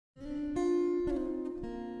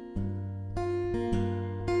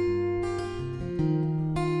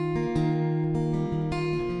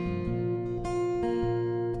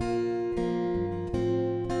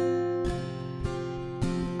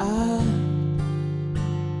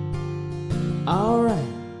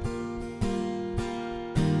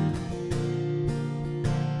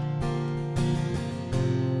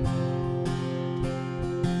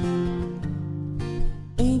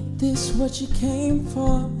this what you came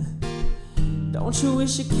for? Don't you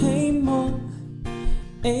wish you came more?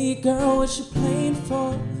 Hey girl, what you playing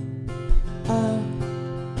for?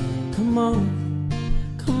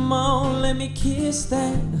 Come on, let me kiss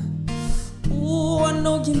that. Ooh, I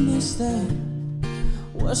know you miss that.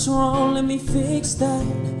 What's wrong? Let me fix that.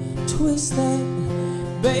 Twist that.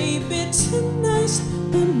 Baby, tonight's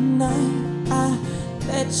the night I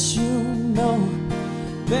let you know.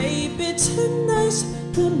 Baby, tonight's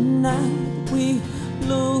the night we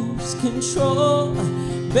lose control.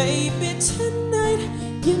 Baby, tonight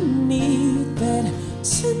you need that.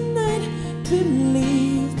 Tonight,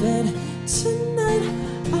 believe that. Tonight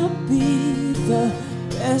I'll be the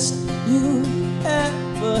best you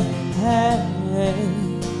ever had.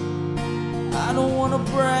 I don't wanna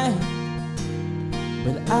brag,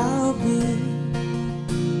 but I'll be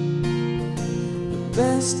the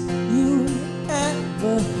best you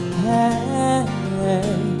ever had.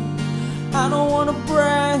 I don't wanna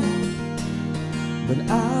brag, but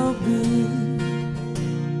I'll be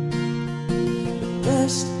the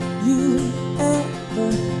best you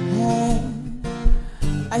ever had.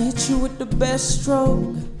 I hit you with the best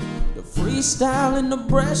stroke, the freestyle and the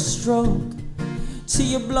breaststroke, till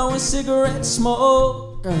you're blowing cigarette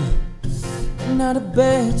smoke. Now the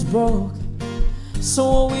bed's broke, so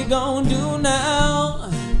what we gon' do now?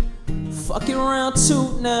 Fuck it round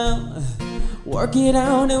two now. Work it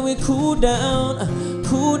out and we cool down,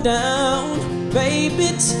 cool down. Baby,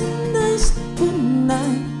 tonight's the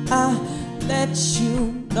night I let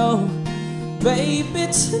you know. Baby,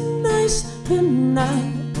 tonight's the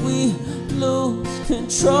night we lose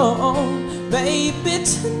control. Baby,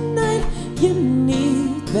 tonight you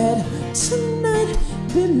need that. Tonight,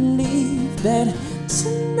 believe that.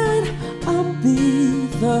 Tonight I'll be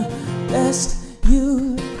the best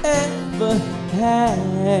you ever had.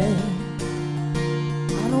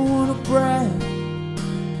 I don't wanna brag,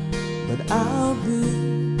 but I'll be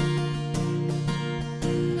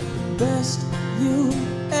the best you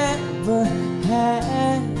ever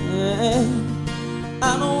had.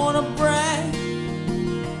 I don't wanna brag,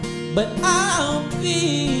 but I'll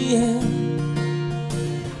be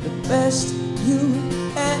the best you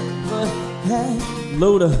ever had.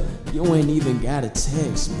 Luda, you ain't even gotta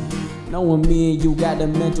text me. Knowing me and you got the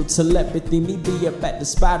mental telepathy. Me be up at the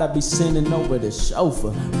spot, I be sending over the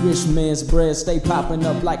chauffeur. Rich man's bread stay popping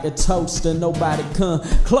up like a toaster. Nobody come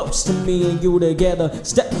close to me and you together.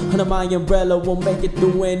 Step under my umbrella, won't make it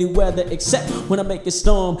through any weather, except when I make it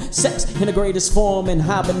storm. Sex in the greatest form and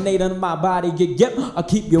hibernate under my body. Yep, I'll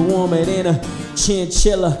keep you warmer than a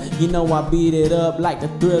chinchilla. You know I beat it up like the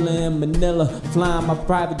Thriller in Manila. Flying my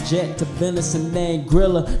private jet to Venice and then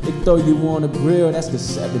Grilla. They throw you on a grill, that's the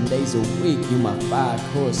 7 days a week. You my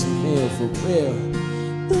 5-course meal for real.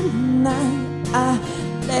 The night I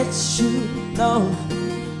let you know.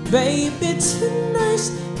 Baby, tonight's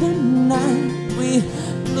the night we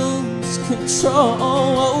lose control.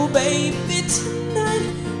 Oh, baby, tonight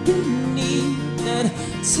you need that.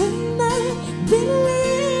 Tonight,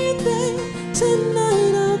 believe that.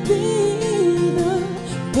 Tonight I'll be the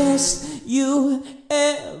best you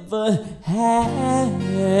ever had.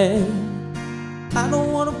 I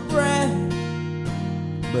don't wanna brag,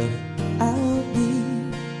 but I'll be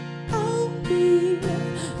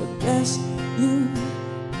the best you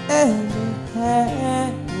ever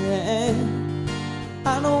had.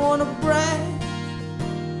 I don't wanna brag,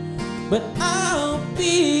 but I'll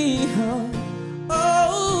be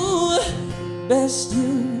best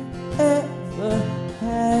you ever